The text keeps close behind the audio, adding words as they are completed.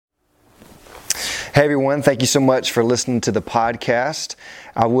Hey everyone, thank you so much for listening to the podcast.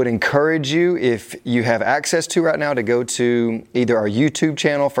 I would encourage you, if you have access to right now, to go to either our YouTube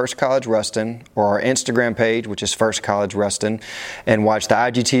channel, First College Ruston, or our Instagram page, which is First College Ruston, and watch the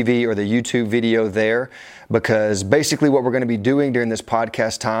IGTV or the YouTube video there, because basically what we're going to be doing during this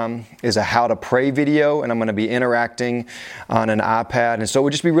podcast time is a how to pray video, and I'm going to be interacting on an iPad, and so it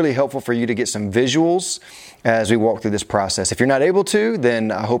would just be really helpful for you to get some visuals as we walk through this process. If you're not able to, then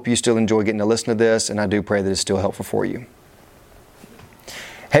I hope you still enjoy getting to listen to this, and I do pray that it's still helpful for you.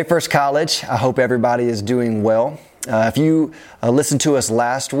 Hey First College, I hope everybody is doing well. If you listened to us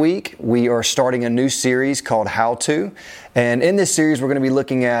last week, we are starting a new series called How To. And in this series, we're going to be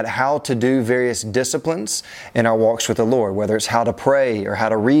looking at how to do various disciplines in our walks with the Lord, whether it's how to pray or how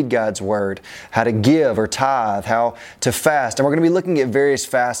to read God's Word, how to give or tithe, how to fast. And we're going to be looking at various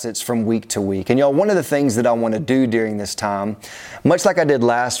facets from week to week. And y'all, one of the things that I want to do during this time, much like I did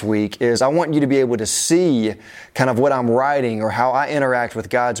last week, is I want you to be able to see kind of what I'm writing or how I interact with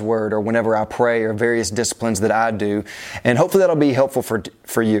God's Word or whenever I pray or various disciplines that I do. And hopefully that'll be helpful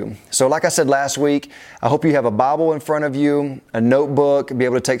for you. So like I said last week, I hope you have a Bible in front of you, a notebook, be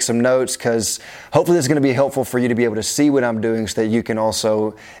able to take some notes, because hopefully this is going to be helpful for you to be able to see what I'm doing so that you can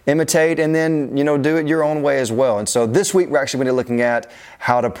also imitate and then, do it your own way as well. And so this week we're actually going to be looking at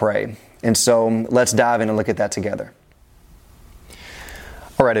how to pray. And so let's dive in and look at that together.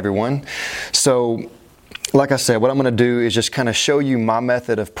 All right, everyone. So like I said, what I'm going to do is just kind of show you my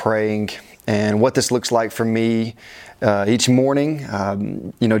method of praying and what this looks like for me each morning.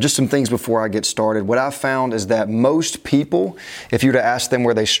 Just some things before I get started. What I've found is that most people, if you were to ask them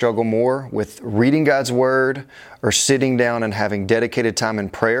where they struggle more with reading God's Word or sitting down and having dedicated time in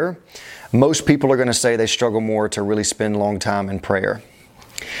prayer, most people are going to say they struggle more to really spend long time in prayer.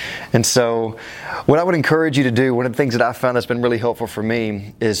 And so what I would encourage you to do, one of the things that I found that's been really helpful for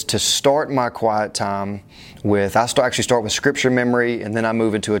me, is to start my quiet time with, I actually start with scripture memory, and then I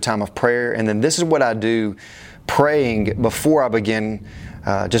move into a time of prayer. And then this is what I do praying before I begin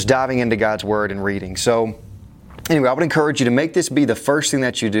just diving into God's Word and reading. So anyway, I would encourage you to make this be the first thing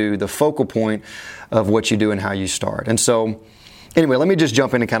that you do, the focal point of what you do and how you start. And so anyway, let me just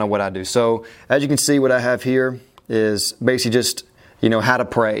jump into kind of what I do. So as you can see, what I have here is basically just how to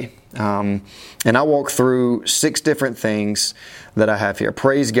pray. And I walk through 6 different things that I have here.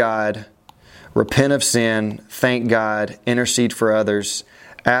 Praise God, repent of sin, thank God, intercede for others,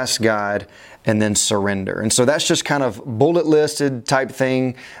 ask God, and then surrender. And so that's just kind of bullet listed type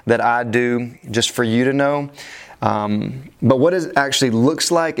thing that I do just for you to know. But what it actually looks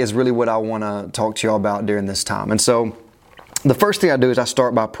like is really what I want to talk to y'all about during this time. And so the first thing I do is I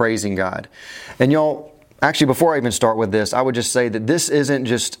start by praising God. And y'all, actually, before I even start with this, I would just say that this isn't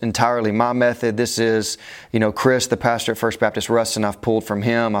just entirely my method. This is, Chris, the pastor at First Baptist Ruston. I've pulled from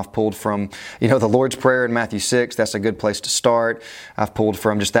him. I've pulled from, the Lord's Prayer in Matthew 6. That's a good place to start. I've pulled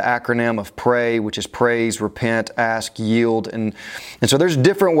from just the acronym of PRAY, which is praise, repent, ask, yield. And so there's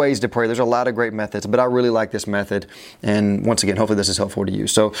different ways to pray. There's a lot of great methods, but I really like this method. And once again, hopefully this is helpful to you.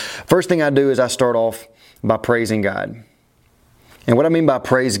 So first thing I do is I start off by praising God. And what I mean by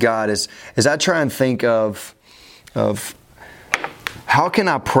praise God is I try and think of how can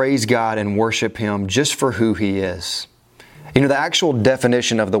I praise God and worship Him just for who He is. The actual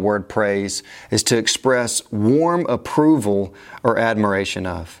definition of the word praise is to express warm approval or admiration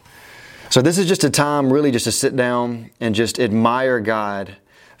of. So this is just a time really just to sit down and just admire God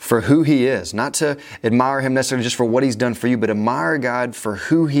for who He is. Not to admire Him necessarily just for what He's done for you, but admire God for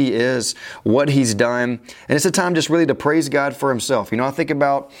who He is, what He's done. And it's a time just really to praise God for Himself. I think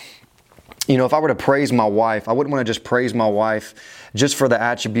about, if I were to praise my wife, I wouldn't want to just praise my wife just for the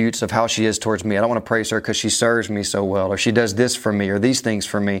attributes of how she is towards me. I don't want to praise her because she serves me so well, or she does this for me, or these things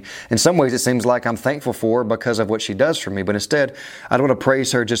for me. In some ways, it seems like I'm thankful for her because of what she does for me. But instead, I don't want to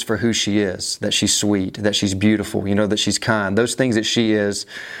praise her just for who she is, that she's sweet, that she's beautiful, that she's kind. Those things that she is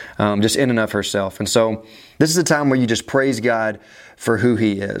just in and of herself. And so this is a time where you just praise God for who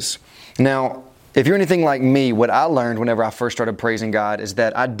He is. Now, if you're anything like me, what I learned whenever I first started praising God is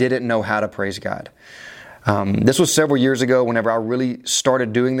that I didn't know how to praise God. This was several years ago whenever I really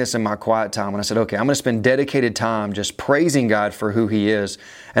started doing this in my quiet time. And I said, okay, I'm going to spend dedicated time just praising God for who He is.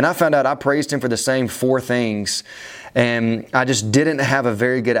 And I found out I praised Him for the same 4 things. And I just didn't have a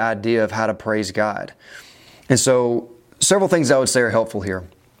very good idea of how to praise God. And so several things I would say are helpful here.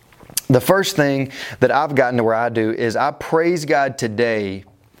 The first thing that I've gotten to where I do is I praise God today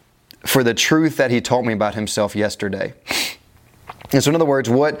for the truth that He taught me about Himself yesterday. And so in other words,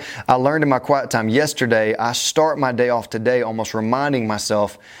 what I learned in my quiet time yesterday, I start my day off today almost reminding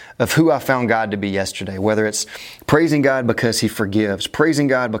myself of who I found God to be yesterday, whether it's praising God because He forgives, praising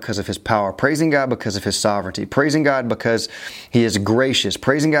God because of His power, praising God because of His sovereignty, praising God because He is gracious,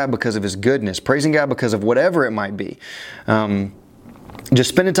 praising God because of His goodness, praising God because of whatever it might be. Just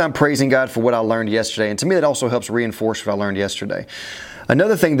spending time praising God for what I learned yesterday. And to me, that also helps reinforce what I learned yesterday.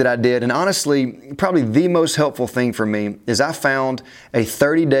 Another thing that I did, and honestly, probably the most helpful thing for me, is I found a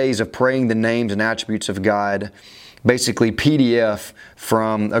 30 days of praying the names and attributes of God, basically PDF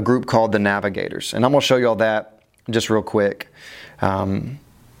from a group called the Navigators. And I'm going to show you all that just real quick.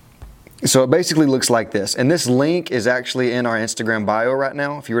 So it basically looks like this. And this link is actually in our Instagram bio right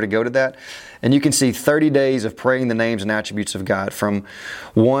now, if you were to go to that. And you can see 30 days of praying the names and attributes of God from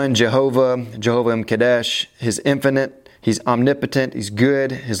 1, Jehovah M'Kadesh, His infinite, He's omnipotent, He's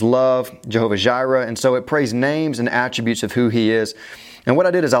good, His love, Jehovah Jireh. And so it prays names and attributes of who He is. And what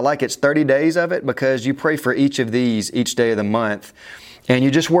I did is I like it's 30 days of it because you pray for each of these each day of the month. And you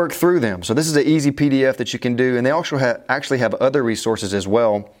just work through them. So this is an easy PDF that you can do. And they also actually have other resources as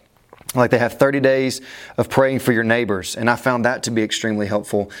well. Like they have 30 days of praying for your neighbors. And I found that to be extremely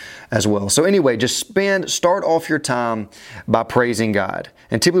helpful as well. So anyway, just start off your time by praising God.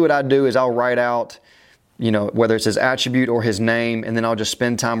 And typically what I do is I'll write out, whether it's His attribute or His name, and then I'll just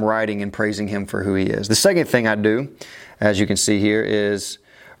spend time writing and praising Him for who He is. The second thing I do, as you can see here, is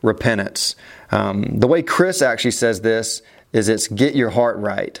repentance. The way Chris actually says this is it's get your heart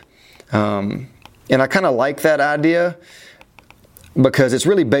right. And I kind of like that idea because it's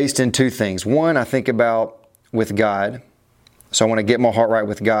really based in two things. One, I think about with God. So I want to get my heart right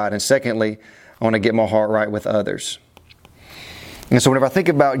with God. And secondly, I want to get my heart right with others. And so whenever I think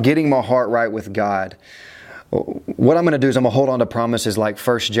about getting my heart right with God, what I'm going to do is I'm going to hold on to promises like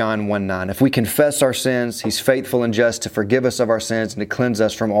 1 John 1:9. If we confess our sins, He's faithful and just to forgive us of our sins and to cleanse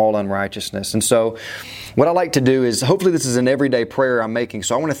us from all unrighteousness. And so what I like to do is, hopefully this is an everyday prayer I'm making.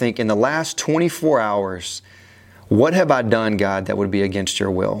 So I want to think in the last 24 hours, what have I done, God, that would be against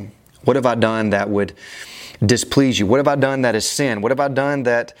Your will? What have I done that would displease You? What have I done that is sin? What have I done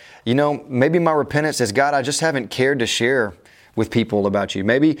that, maybe my repentance is, God, I just haven't cared to share with people about You.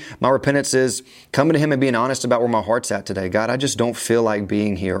 Maybe my repentance is coming to Him and being honest about where my heart's at today. God, I just don't feel like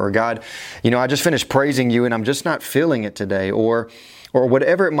being here. Or God, I just finished praising You and I'm just not feeling it today. Or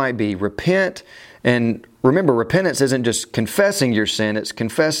whatever it might be. Repent. And remember, repentance isn't just confessing your sin. It's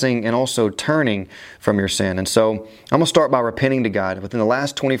confessing and also turning from your sin. And so I'm going to start by repenting to God. Within the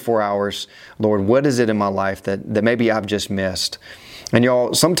last 24 hours, Lord, what is it in my life that maybe I've just missed? And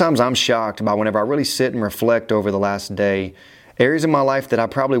y'all, sometimes I'm shocked by whenever I really sit and reflect over the last day, areas in my life that I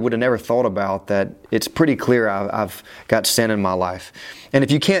probably would have never thought about, that it's pretty clear I've got sin in my life. And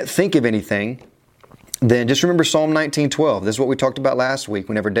if you can't think of anything, then just remember Psalm 19:12. This is what we talked about last week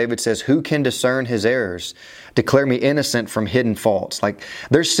whenever David says, who can discern his errors? Declare me innocent from hidden faults. Like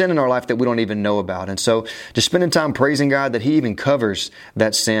there's sin in our life that we don't even know about. And so just spending time praising God that He even covers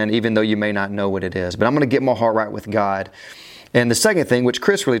that sin, even though you may not know what it is. But I'm going to get my heart right with God. And the second thing, which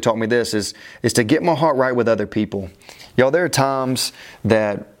Chris really taught me this, is to get my heart right with other people. Y'all, there are times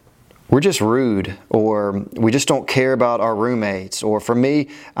that we're just rude, or we just don't care about our roommates, or for me,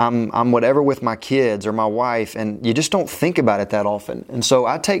 I'm whatever with my kids or my wife, and you just don't think about it that often. And so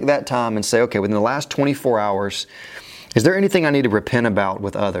I take that time and say, okay, within the last 24 hours, is there anything I need to repent about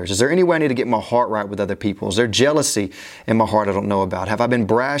with others? Is there any way I need to get my heart right with other people? Is there jealousy in my heart I don't know about? Have I been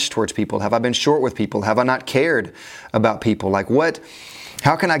brash towards people? Have I been short with people? Have I not cared about people?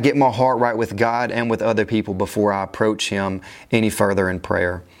 How can I get my heart right with God and with other people before I approach Him any further in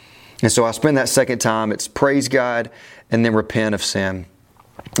prayer? And so I spend that second time, it's praise God and then repent of sin.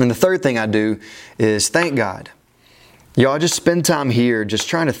 And the third thing I do is thank God. Y'all, just spend time here just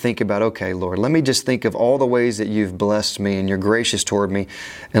trying to think about, okay, Lord, let me just think of all the ways that You've blessed me and You're gracious toward me.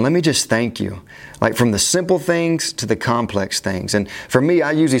 And let me just thank You. Like from the simple things to the complex things. And for me,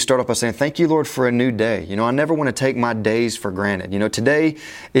 I usually start off by saying, thank You, Lord, for a new day. I never want to take my days for granted. Today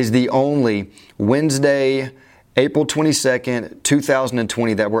is the only Wednesday, April 22nd,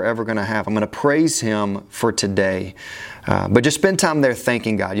 2020 that we're ever going to have. I'm going to praise Him for today. But just spend time there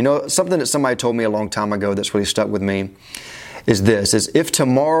thanking God. Something that somebody told me a long time ago that's really stuck with me is this, is if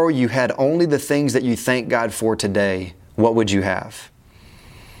tomorrow you had only the things that you thank God for today, what would you have?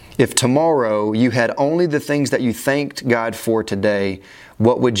 If tomorrow you had only the things that you thanked God for today,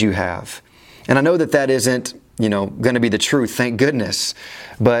 what would you have? And I know that isn't, going to be the truth, thank goodness.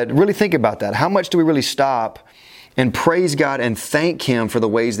 But really think about that. How much do we really stop and praise God and thank Him for the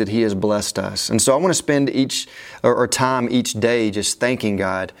ways that He has blessed us? And so I want to spend time each day just thanking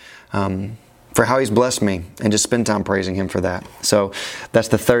God. for how He's blessed me, and just spend time praising Him for that. So that's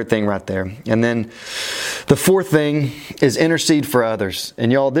the third thing right there. And then the fourth thing is intercede for others.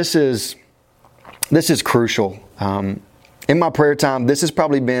 And y'all, this is crucial. In my prayer time, this has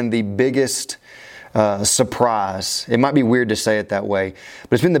probably been the biggest surprise. It might be weird to say it that way,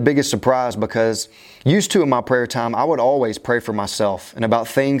 but it's been the biggest surprise because used to in my prayer time, I would always pray for myself and about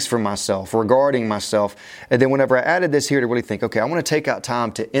things for myself, regarding myself. And then whenever I added this here to really think, okay, I want to take out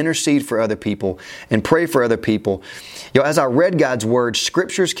time to intercede for other people and pray for other people. As I read God's Word,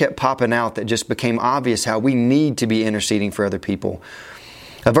 scriptures kept popping out that just became obvious how we need to be interceding for other people.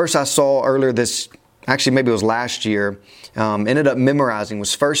 A verse I saw earlier maybe it was last year, ended up memorizing,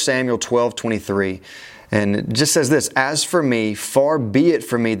 was 1 Samuel 12:23. And it just says this: "As for me, far be it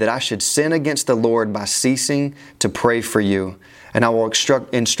from me that I should sin against the Lord by ceasing to pray for you. And I will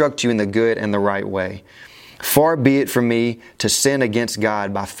instruct you in the good and the right way. Far be it from me to sin against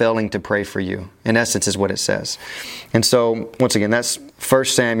God by failing to pray for you." In essence is what it says. And so, once again, that's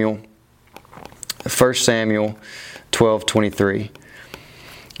 1 Samuel 12:23.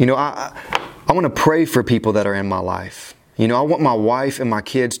 I want to pray for people that are in my life. I want my wife and my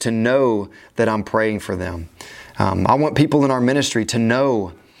kids to know that I'm praying for them. I want people in our ministry to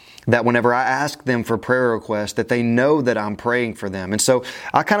know that whenever I ask them for prayer requests, that they know that I'm praying for them. And so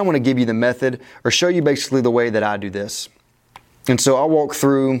I kind of want to give you the method, or show you basically the way that I do this. And so I'll walk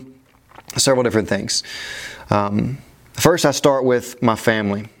through several different things. First, I start with my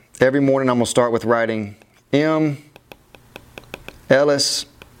family. Every morning I'm going to start with writing M, Ellis,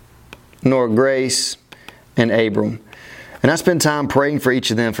 Nora Grace, and Abram. And I spend time praying for each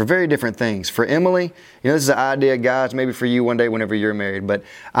of them for very different things. For Emily, this is an idea, guys, maybe for you one day whenever you're married, but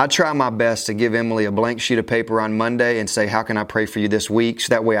I try my best to give Emily a blank sheet of paper on Monday and say, how can I pray for you this week? So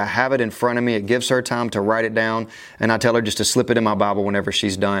that way I have it in front of me. It gives her time to write it down, and I tell her just to slip it in my Bible whenever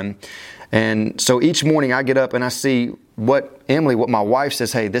she's done. And so each morning I get up and I see what my wife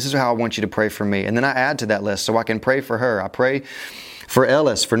says, hey, this is how I want you to pray for me. And then I add to that list so I can pray for her. I pray for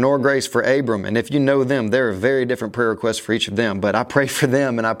Ellis, for Nora Grace, for Abram. And if you know them, there are very different prayer requests for each of them. But I pray for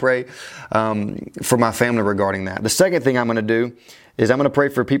them, and I pray for my family regarding that. The second thing I'm going to do is I'm going to pray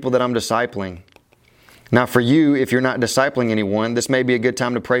for people that I'm discipling. Now for you, if you're not discipling anyone, this may be a good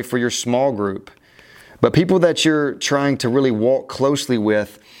time to pray for your small group. But people that you're trying to really walk closely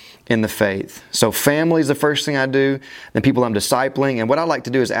with in the faith. So family is the first thing I do, then people I'm discipling. And what I like to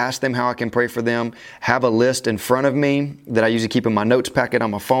do is ask them how I can pray for them, have a list in front of me that I usually keep in my notes packet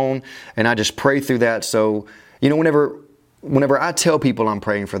on my phone, and I just pray through that. So, whenever I tell people I'm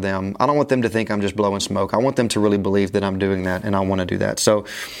praying for them, I don't want them to think I'm just blowing smoke. I want them to really believe that I'm doing that, and I want to do that. So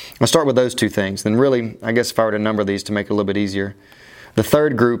I'll start with those two things. Then really, I guess if I were to number these to make it a little bit easier, the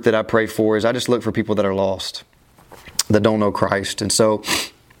third group that I pray for is I just look for people that are lost, that don't know Christ. And so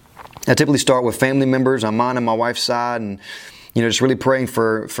I typically start with family members on mine and my wife's side, and just really praying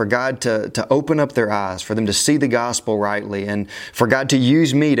for God to open up their eyes, for them to see the gospel rightly, and for God to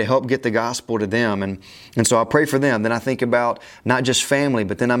use me to help get the gospel to them. And so I pray for them. Then I think about not just family,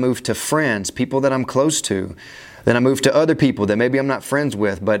 but then I move to friends, people that I'm close to. Then I move to other people that maybe I'm not friends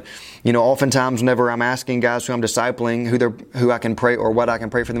with, but oftentimes whenever I'm asking guys who I'm discipling who I can pray or what I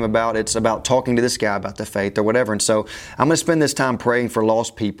can pray for them about, it's about talking to this guy about the faith or whatever. And so I'm going to spend this time praying for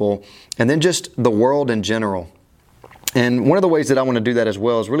lost people, and then just the world in general. And one of the ways that I want to do that as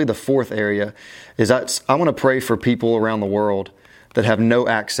well is really the fourth area is I want to pray for people around the world that have no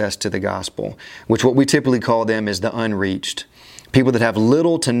access to the gospel, which what we typically call them is the unreached. People that have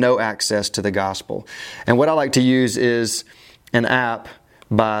little to no access to the gospel. And what I like to use is an app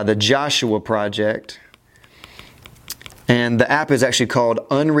by the Joshua Project. And the app is actually called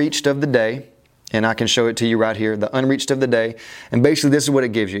Unreached of the Day. And I can show it to you right here, the Unreached of the Day. And basically this is what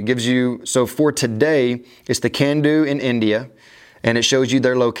it gives you. It gives you, so for today, it's the Kandou in India. And it shows you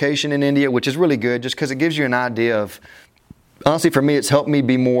their location in India, which is really good just because it gives you an idea of, honestly for me, it's helped me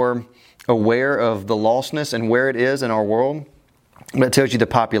be more aware of the lostness and where it is in our world. But it tells you the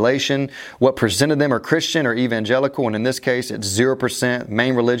population, what percent of them are Christian or evangelical, and in this case it's 0%.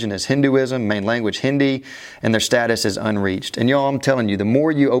 Main religion is Hinduism, main language Hindi, and their status is unreached. And y'all, I'm telling you, the more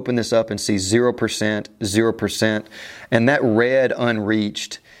you open this up and see 0%, 0%, and that red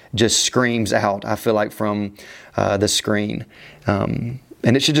unreached just screams out, I feel like, from the screen.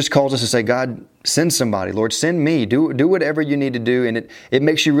 And it should just cause us to say, God, send somebody. Lord, send me. Do whatever you need to do. And it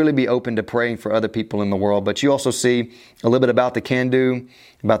makes you really be open to praying for other people in the world. But you also see a little bit about the Kandou,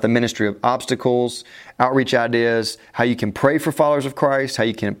 about the ministry of obstacles, outreach ideas, how you can pray for followers of Christ, how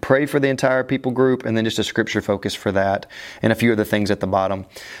you can pray for the entire people group, and then just a scripture focus for that, and a few other things at the bottom.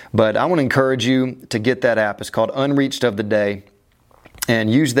 But I want to encourage you to get that app. It's called Unreached of the Day. and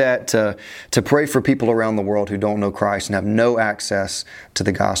use that to pray for people around the world who don't know Christ and have no access to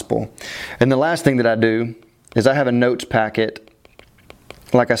the gospel. And the last thing that I do is I have a notes packet,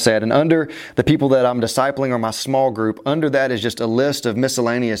 like I said, and under the people that I'm discipling or my small group, under that is just a list of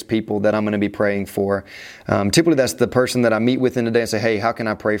miscellaneous people that I'm going to be praying for. Typically that's the person that I meet with in the day and say, hey, how can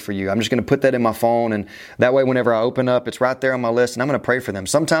I pray for you? I'm just going to put that in my phone, and that way whenever I open up, it's right there on my list, and I'm going to pray for them.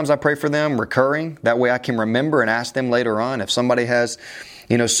 Sometimes I pray for them recurring. That way I can remember and ask them later on. If somebody has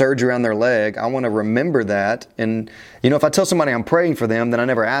surgery on their leg, I want to remember that. And, if I tell somebody I'm praying for them, then I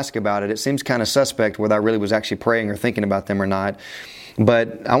never ask about it. It seems kind of suspect whether I really was actually praying or thinking about them or not.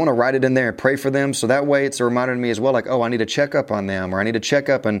 But I want to write it in there and pray for them, so that way it's a reminder to me as well, like, oh, I need to check up on them, or I need to check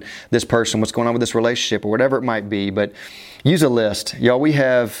up on this person, what's going on with this relationship, or whatever it might be. But use a list. Y'all, we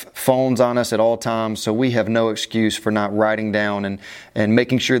have phones on us at all times, so we have no excuse for not writing down and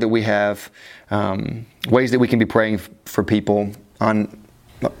making sure that we have ways that we can be praying for people, on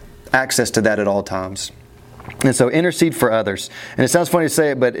access to that at all times. And so intercede for others. And it sounds funny to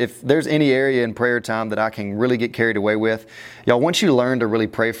say it, but if there's any area in prayer time that I can really get carried away with, y'all, once you learn to really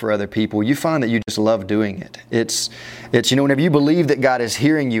pray for other people, you find that you just love doing it. It's whenever you believe that God is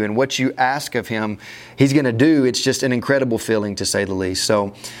hearing you and what you ask of Him, He's going to do, it's just an incredible feeling, to say the least.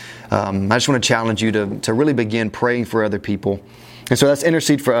 So I just want to challenge you to really begin praying for other people. And so that's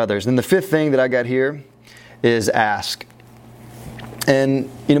intercede for others. And the fifth thing that I got here is ask. And,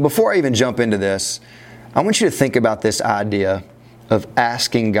 before I even jump into this, I want you to think about this idea of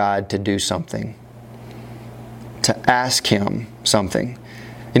asking God to do something, to ask Him something.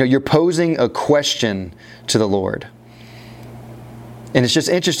 You're posing a question to the Lord. And it's just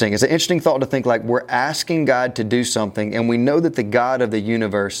interesting. It's an interesting thought to think, like, we're asking God to do something, and we know that the God of the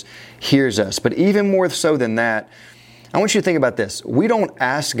universe hears us. But even more so than that, I want you to think about this. We don't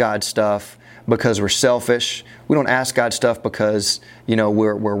ask God stuff because we're selfish. We don't ask God stuff because,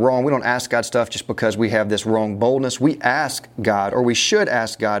 we're wrong. We don't ask God stuff just because we have this wrong boldness. We ask God, or we should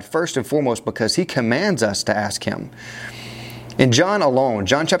ask God, first and foremost because He commands us to ask Him. In John alone,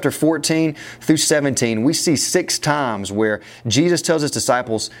 John chapter 14 through 17, we see 6 times where Jesus tells His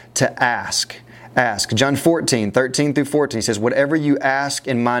disciples to ask. Ask. John 14, 13 through 14, He says, whatever you ask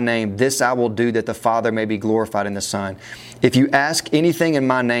in my name, this I will do, that the Father may be glorified in the Son. If you ask anything in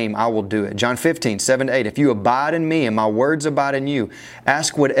my name, I will do it. John 15, 7 to 8, if you abide in me and my words abide in you,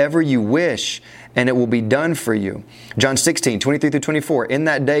 ask whatever you wish, and it will be done for you. John 16, 23 through 24, in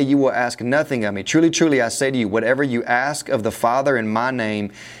that day you will ask nothing of me. Truly, truly, I say to you, whatever you ask of the Father in my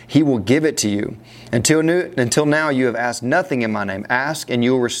name, He will give it to you. Until now you have asked nothing in my name. Ask and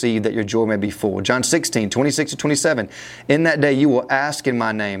you will receive, that your joy may be full. John 16, 26 to 27, in that day you will ask in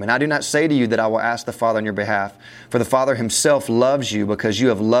my name. And I do not say to you that I will ask the Father on your behalf, for the Father Himself loves you because you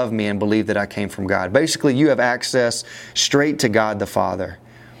have loved me and believed that I came from God. Basically, you have access straight to God the Father.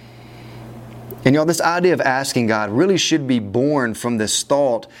 And this idea of asking God really should be born from this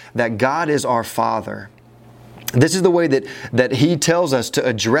thought that God is our Father. This is the way that He tells us to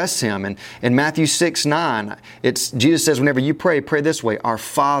address Him. And in Matthew 6, 9, Jesus says, whenever you pray this way, our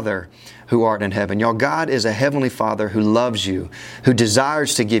Father who art in heaven. Y'all, God is a heavenly Father who loves you, who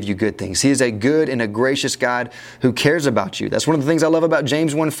desires to give you good things. He is a good and a gracious God who cares about you. That's one of the things I love about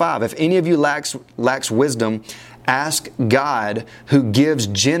James 1:5. If any of you lacks wisdom, ask God who gives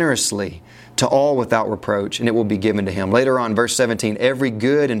generously to all without reproach, and it will be given to him. Later on, verse 17, every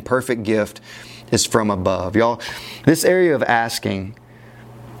good and perfect gift is from above. Y'all, this area of asking,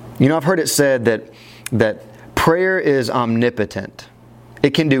 I've heard it said that prayer is omnipotent.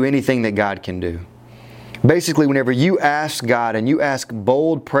 It can do anything that God can do. Basically, whenever you ask God and you ask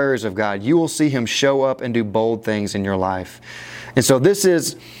bold prayers of God, you will see Him show up and do bold things in your life. And so this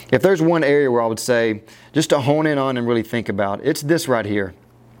is, if there's one area where I would say, just to hone in on and really think about, it's this right here.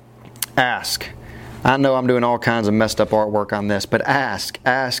 Ask. I know I'm doing all kinds of messed up artwork on this, but ask.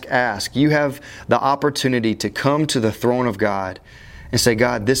 You have the opportunity to come to the throne of God and say,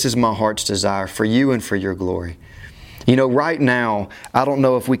 God, this is my heart's desire for you and for your glory. Right now, I don't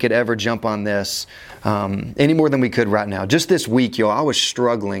know if we could ever jump on this any more than we could right now. Just this week, y'all, I was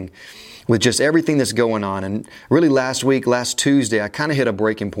struggling with just everything that's going on. And really last Tuesday, I kind of hit a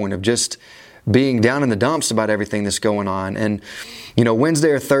breaking point of just being down in the dumps about everything that's going on. And, Wednesday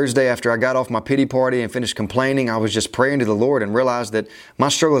or Thursday after I got off my pity party and finished complaining, I was just praying to the Lord and realized that my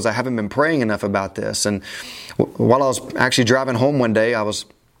struggle is I haven't been praying enough about this. And while I was actually driving home one day, I was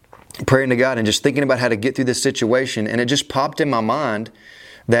praying to God and just thinking about how to get through this situation. And it just popped in my mind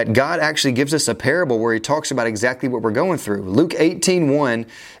that God actually gives us a parable where He talks about exactly what we're going through. Luke 18:1,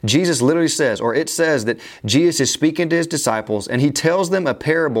 Jesus literally says, or it says that Jesus is speaking to His disciples and He tells them a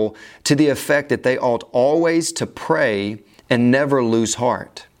parable to the effect that they ought always to pray and never lose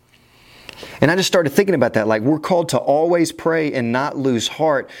heart. And I just started thinking about that. Like, we're called to always pray and not lose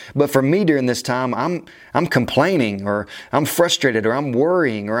heart. But for me during this time, I'm complaining, or I'm frustrated, or I'm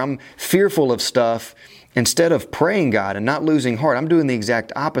worrying, or I'm fearful of stuff. Instead of praying God and not losing heart, I'm doing the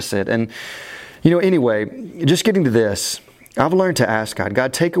exact opposite. And, anyway, just getting to this, I've learned to ask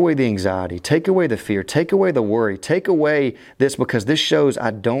God, take away the anxiety, take away the fear, take away the worry, take away this, because this shows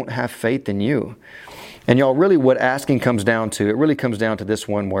I don't have faith in you. And y'all, really what asking comes down to, it really comes down to this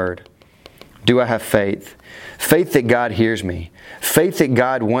one word. Do I have faith? Faith that God hears me. Faith that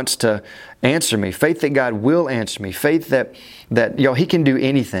God wants to answer me. Faith that God will answer me. Faith that He can do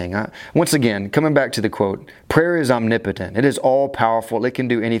anything. Once again, coming back to the quote, prayer is omnipotent. It is all powerful. It can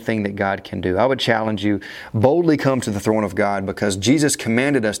do anything that God can do. I would challenge you, boldly come to the throne of God, because Jesus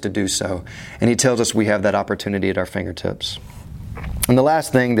commanded us to do so. And He tells us we have that opportunity at our fingertips. And the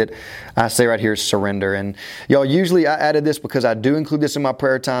last thing that I say right here is surrender. And y'all, usually I added this because I do include this in my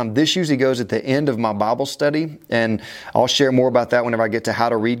prayer time. This usually goes at the end of my Bible study, and I'll share more about that whenever I get to how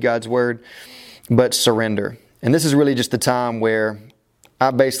to read God's Word. But surrender. And this is really just the time where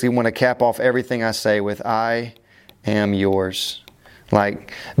I basically want to cap off everything I say with, I am yours.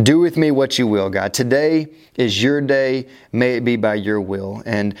 Like, do with me what you will, God. Today is your day. May it be by your will.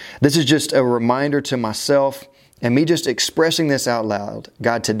 And this is just a reminder to myself, and me just expressing this out loud.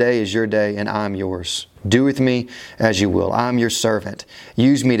 God, today is your day and I'm yours. Do with me as you will. I'm your servant.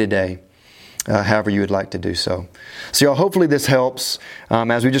 Use me today, however you would like to do so. So y'all, hopefully this helps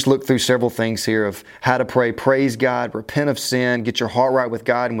as we just look through several things here of how to pray. Praise God, repent of sin, get your heart right with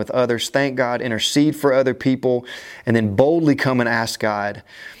God and with others. Thank God, intercede for other people, and then boldly come and ask God.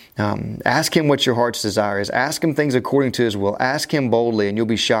 Ask Him what your heart's desire is. Ask Him things according to His will. Ask Him boldly, and you'll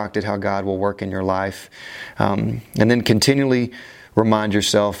be shocked at how God will work in your life. And then continually remind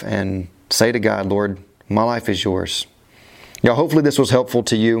yourself and say to God, Lord, my life is yours. Y'all, hopefully this was helpful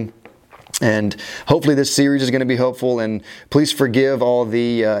to you. And hopefully this series is going to be helpful. And please forgive all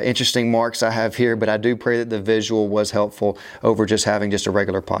the interesting marks I have here, but I do pray that the visual was helpful over just having just a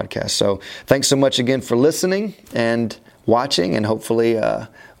regular podcast. So thanks so much again for listening and watching, and hopefully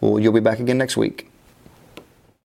you'll be back again next week.